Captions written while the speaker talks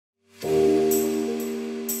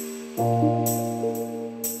Hey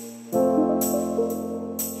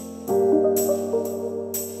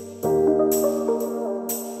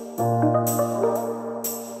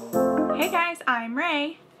guys, I'm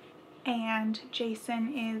Rae, and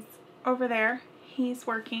Jason is over there. He's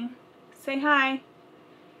working. Say hi.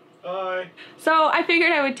 Hi. So I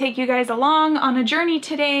figured I would take you guys along on a journey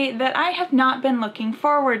today that I have not been looking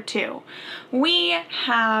forward to. We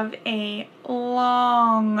have a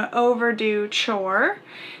long overdue chore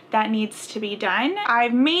that needs to be done.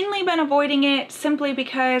 I've mainly been avoiding it simply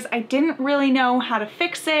because I didn't really know how to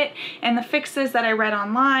fix it, and the fixes that I read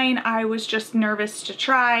online, I was just nervous to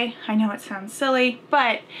try. I know it sounds silly,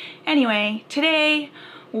 but anyway, today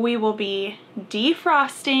we will be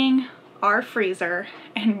defrosting our freezer,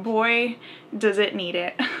 and boy does it need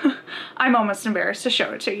it. I'm almost embarrassed to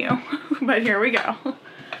show it to you, but here we go.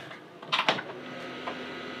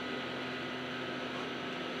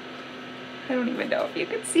 I don't even know if you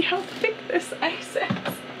can see how thick this ice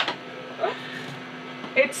is.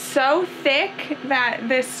 It's so thick that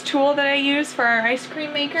this tool that I use for our ice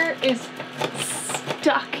cream maker is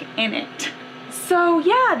stuck in it. So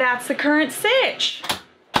yeah, that's the current sitch.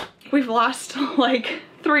 We've lost like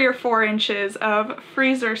 3 or 4 inches of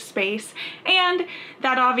freezer space, and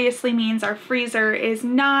that obviously means our freezer is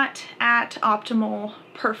not at optimal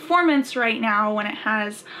performance right now when it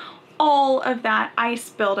has all of that ice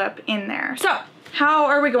buildup in there. So how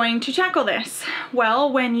are we going to tackle this?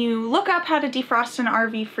 Well, when you look up how to defrost an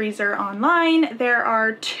RV freezer online, there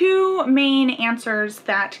are 2 main answers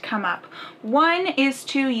that come up. One is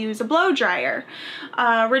to use a blow dryer.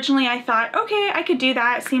 Originally I thought, okay, I could do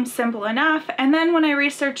that, it seems simple enough. And then when I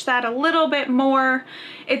researched that a little bit more,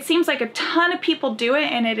 it seems like a ton of people do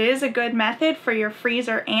it, and it is a good method for your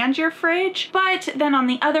freezer and your fridge. But then on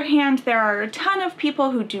the other hand, there are a ton of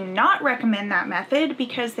people who do not recommend that method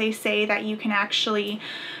because they say that you can actually,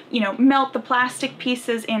 you know, melt the plastic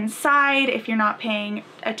pieces inside if you're not paying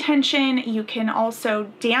attention. You can also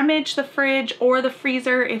damage the fridge or the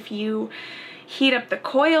freezer if you heat up the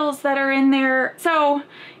coils that are in there. So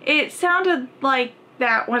it sounded like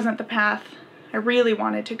that wasn't the path I really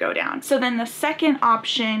wanted to go down. So then the second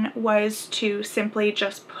option was to simply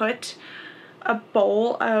just put a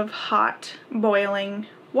bowl of hot boiling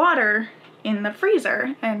water in the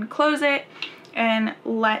freezer and close it and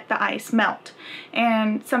let the ice melt.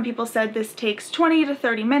 And some people said this takes 20 to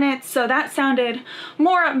 30 minutes, so that sounded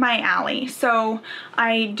more up my alley. So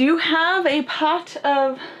I do have a pot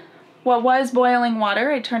of what was boiling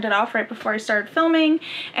water. I turned it off right before I started filming,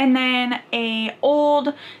 and then a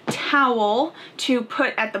old towel to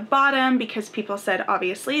put at the bottom because people said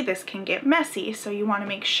obviously this can get messy, so you want to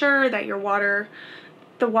make sure that your water,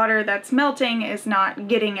 the water that's melting, is not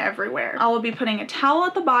getting everywhere. I will be putting a towel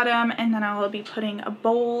at the bottom, and then I will be putting a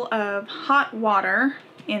bowl of hot water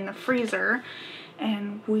in the freezer,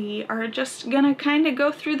 and we are just gonna kind of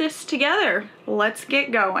go through this together. Let's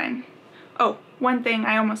get going. Oh, one thing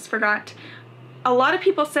I almost forgot. A lot of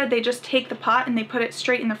people said they just take the pot and they put it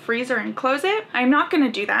straight in the freezer and close it. I'm not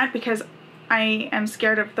gonna do that because I am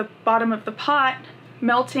scared of the bottom of the pot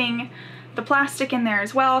melting the plastic in there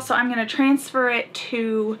as well, so I'm going to transfer it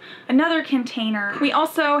to another container. We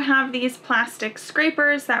also have these plastic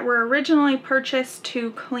scrapers that were originally purchased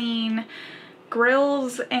to clean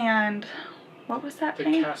grills and what was that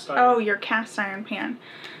thing? Oh, your cast iron pan.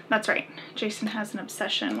 That's right. Jason has an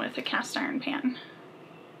obsession with a cast iron pan.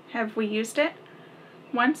 Have we used it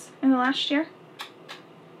once in the last year?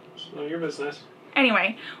 It's none of your business.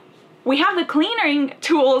 Anyway, we have the cleaning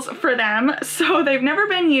tools for them, so they've never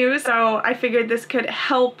been used, so I figured this could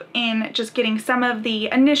help in just getting some of the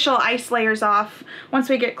initial ice layers off. Once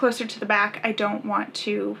we get closer to the back, I don't want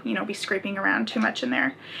to, you know, be scraping around too much in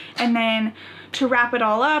there. And then to wrap it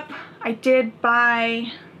all up, I did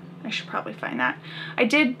buy, I should probably find that. I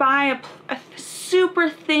did buy a super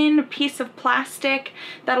thin piece of plastic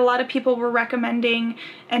that a lot of people were recommending,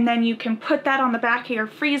 and then you can put that on the back of your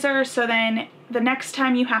freezer, so then the next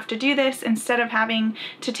time you have to do this, instead of having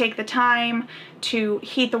to take the time to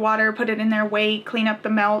heat the water, put it in there, wait, clean up the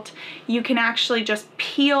melt, you can actually just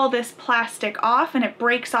peel this plastic off and it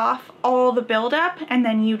breaks off all the buildup, and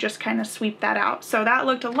then you just kind of sweep that out. So that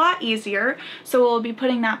looked a lot easier, so we'll be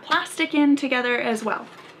putting that plastic in together as well.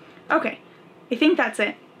 Okay, I think that's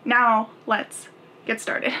it. Now let's get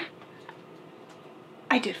started.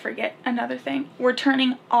 I did forget another thing. We're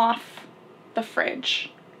turning off the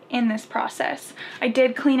fridge in this process. I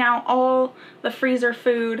did clean out all the freezer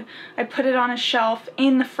food. I put it on a shelf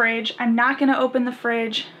in the fridge. I'm not gonna open the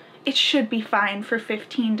fridge. It should be fine for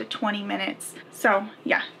 15 to 20 minutes. So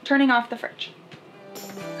yeah, turning off the fridge.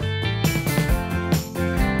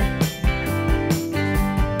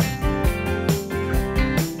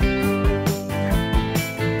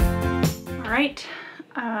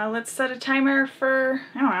 Let's set a timer for,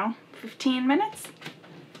 I don't know, 15 minutes.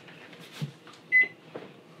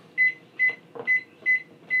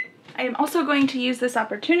 I am also going to use this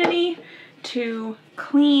opportunity to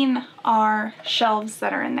clean our shelves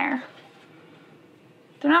that are in there.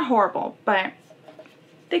 They're not horrible, but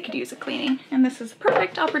they could use a cleaning, and this is a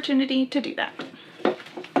perfect opportunity to do that.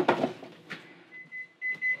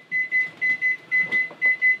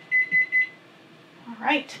 All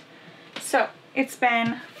right, so it's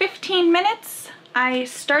been 15 minutes. I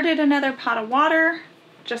started another pot of water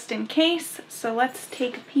just in case, so let's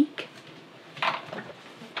take a peek.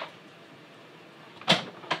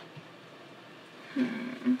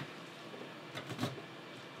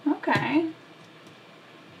 Okay.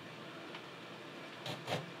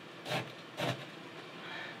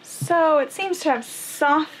 So it seems to have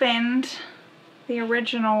softened the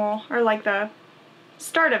original, or like the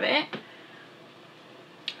start of it.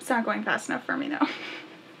 It's not going fast enough for me though.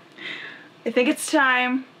 I think it's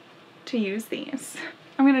time to use these.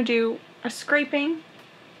 I'm gonna do a scraping.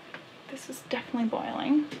 This is definitely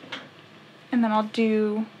boiling. And then I'll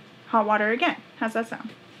do hot water again. How's that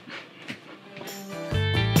sound?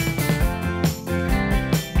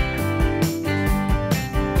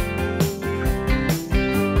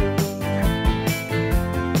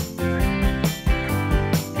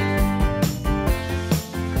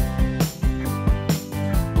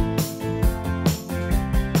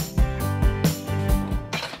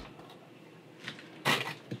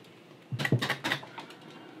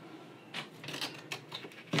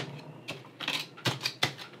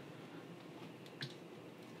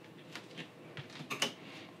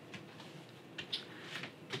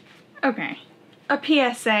 Okay, a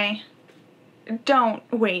PSA, don't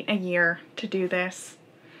wait a year to do this.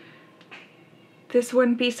 This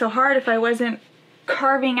wouldn't be so hard if I wasn't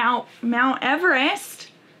carving out Mount Everest.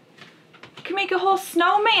 You can make a whole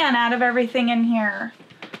snowman out of everything in here.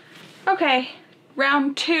 Okay,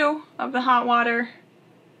 round 2 of the hot water.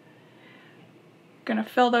 Gonna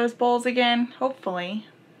fill those bowls again, hopefully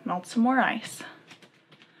melt some more ice.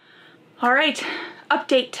 All right,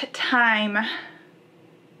 update time.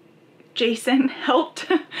 Jason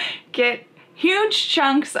helped get huge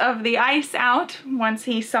chunks of the ice out once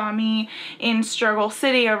he saw me in Struggle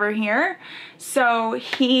City over here. So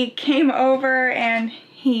he came over and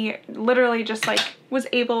he literally just like was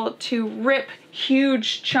able to rip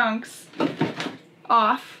huge chunks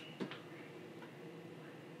off.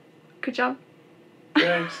 Good job.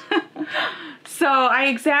 Thanks. So I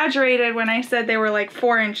exaggerated when I said they were like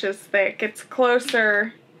 4 inches thick. It's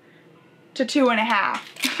closer to 2.5.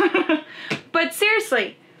 But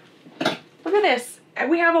seriously, look at this.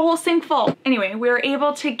 We have a whole sink full. Anyway, we were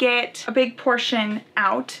able to get a big portion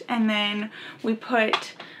out, and then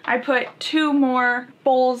I put 2 more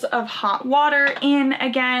bowls of hot water in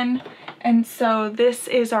again, and so this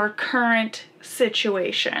is our current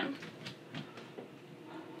situation.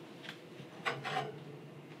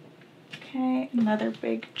 Okay, another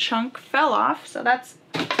big chunk fell off, so that's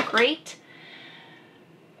great.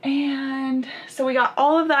 And so we got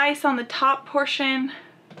all of the ice on the top portion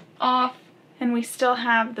off, and we still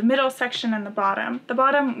have the middle section and the bottom. The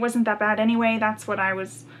bottom wasn't that bad anyway. That's what I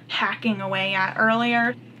was hacking away at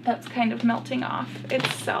earlier. That's kind of melting off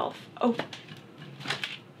itself. Oh,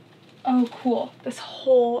 cool. This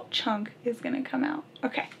whole chunk is gonna come out.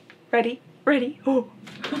 Okay, ready? Ready? Oh.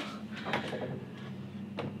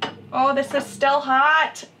 Oh, this is still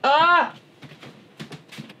hot. Ah!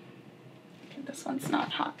 This one's not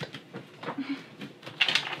hot.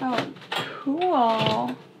 Oh,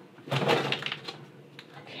 cool.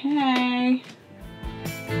 Okay.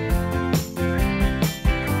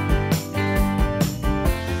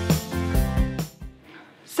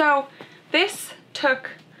 So this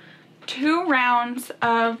took 2 rounds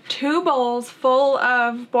of 2 bowls full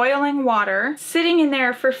of boiling water, sitting in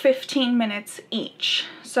there for 15 minutes each.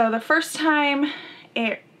 So the first time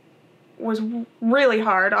it was really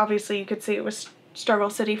hard. Obviously you could see it was Struggle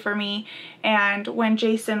City for me, and when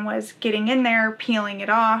Jason was getting in there peeling it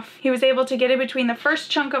off, he was able to get in between the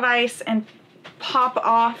first chunk of ice and pop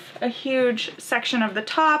off a huge section of the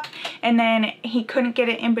top, and then he couldn't get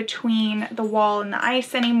it in between the wall and the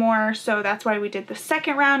ice anymore, so that's why we did the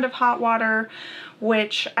second round of hot water,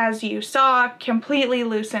 which, as you saw, completely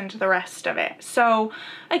loosened the rest of it. So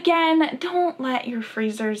again, don't let your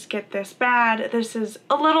freezers get this bad. This is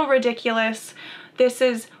a little ridiculous. This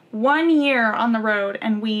is 1 year on the road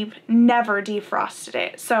and we've never defrosted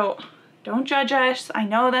it. So don't judge us. I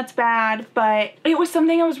know that's bad, but it was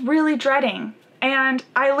something I was really dreading. And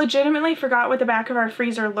I legitimately forgot what the back of our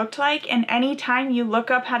freezer looked like, and anytime you look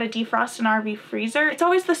up how to defrost an RV freezer, it's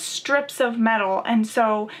always the strips of metal, and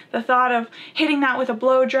so the thought of hitting that with a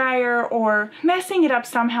blow dryer or messing it up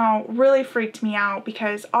somehow really freaked me out,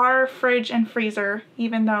 because our fridge and freezer,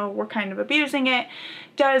 even though we're kind of abusing it,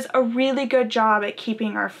 does a really good job at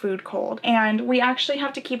keeping our food cold. And we actually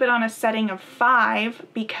have to keep it on a setting of 5,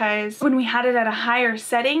 because when we had it at a higher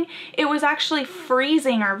setting, it was actually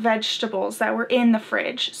freezing our vegetables that were in the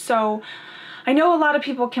fridge. So I know a lot of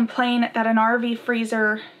people complain that an RV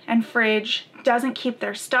freezer and fridge doesn't keep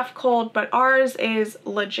their stuff cold, but ours is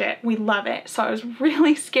legit. We love it. So I was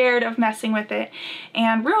really scared of messing with it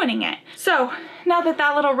and ruining it. So now that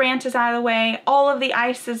that little rant is out of the way, all of the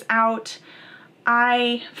ice is out,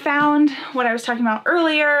 I found what I was talking about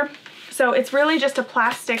earlier. So it's really just a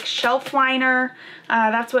plastic shelf liner.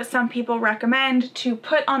 That's what some people recommend to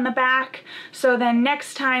put on the back. So then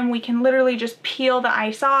next time we can literally just peel the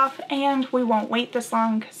ice off, and we won't wait this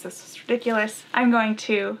long because this is ridiculous. I'm going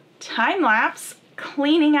to time lapse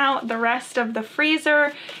cleaning out the rest of the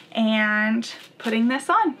freezer and putting this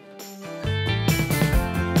on.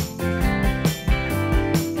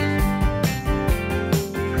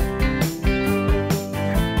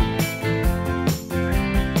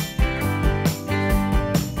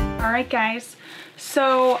 Alright guys,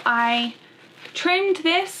 so I trimmed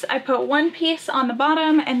this. I put one piece on the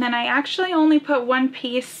bottom, and then I actually only put one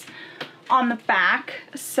piece on the back,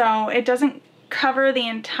 so it doesn't cover the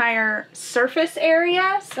entire surface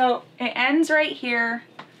area. So it ends right here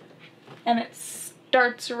and it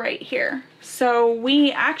starts right here. So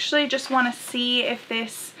we actually just want to see if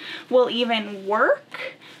this will even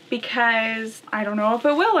work, because I don't know if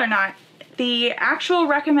it will or not. The actual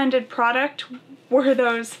recommended product were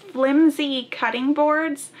those flimsy cutting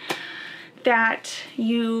boards that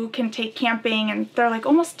you can take camping, and they're like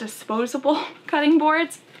almost disposable cutting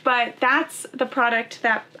boards. But that's the product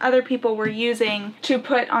that other people were using to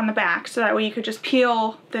put on the back, so that way you could just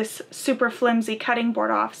peel this super flimsy cutting board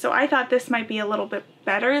off. So I thought this might be a little bit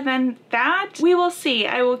better than that. We will see.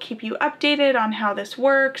 I will keep you updated on how this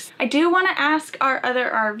works. I do want to ask our other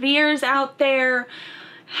RVers out there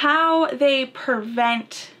how they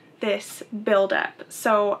prevent this buildup.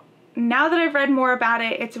 So now that I've read more about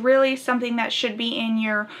it, it's really something that should be in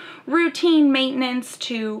your routine maintenance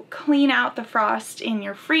to clean out the frost in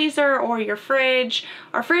your freezer or your fridge.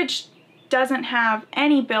 Our fridge doesn't have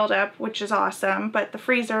any buildup, which is awesome, but the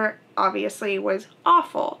freezer obviously was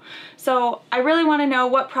awful. So I really want to know,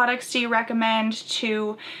 what products do you recommend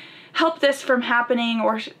to help this from happening,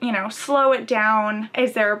 or, you know, slow it down?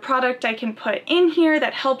 Is there a product I can put in here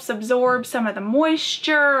that helps absorb some of the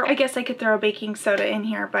moisture? I guess I could throw a baking soda in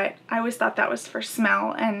here, but I always thought that was for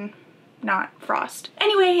smell and not frost.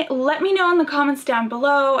 Anyway, let me know in the comments down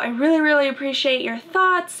below. I really appreciate your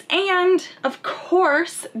thoughts, and of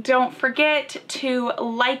course, don't forget to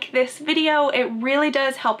like this video. It really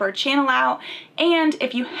does help our channel out, and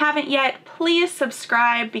if you haven't yet, please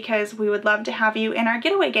subscribe, because we would love to have you in our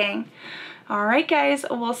getaway gang. Alright guys,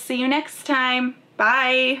 we'll see you next time.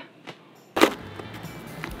 Bye!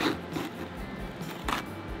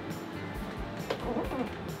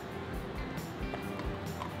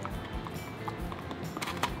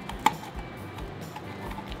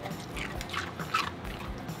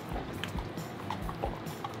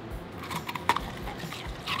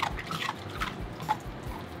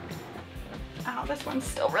 Oh, this one's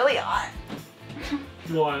still really hot.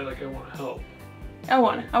 Why? Like, I want to help. I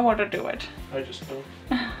want to do it. I just don't.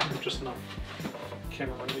 I'm just not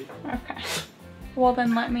camera ready. Okay. Well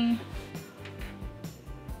then let me.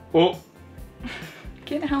 Oh!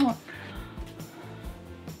 Get out.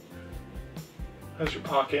 How's your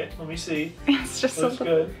pocket? Let me see. It's just Looks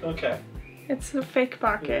good. Okay. It's a fake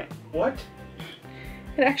pocket. What?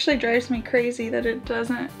 It actually drives me crazy that it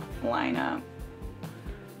doesn't line up.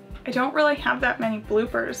 I don't really have that many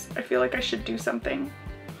bloopers. I feel like I should do something.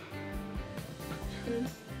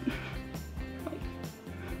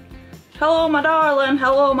 Hello, my darling.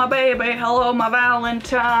 Hello, my baby. Hello, my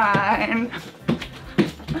Valentine.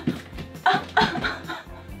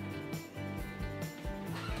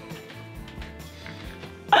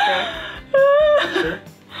 Okay.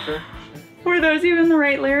 Sure. Were those even the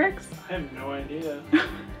right lyrics? I have no idea.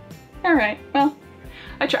 All right. Well,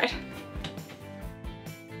 I tried.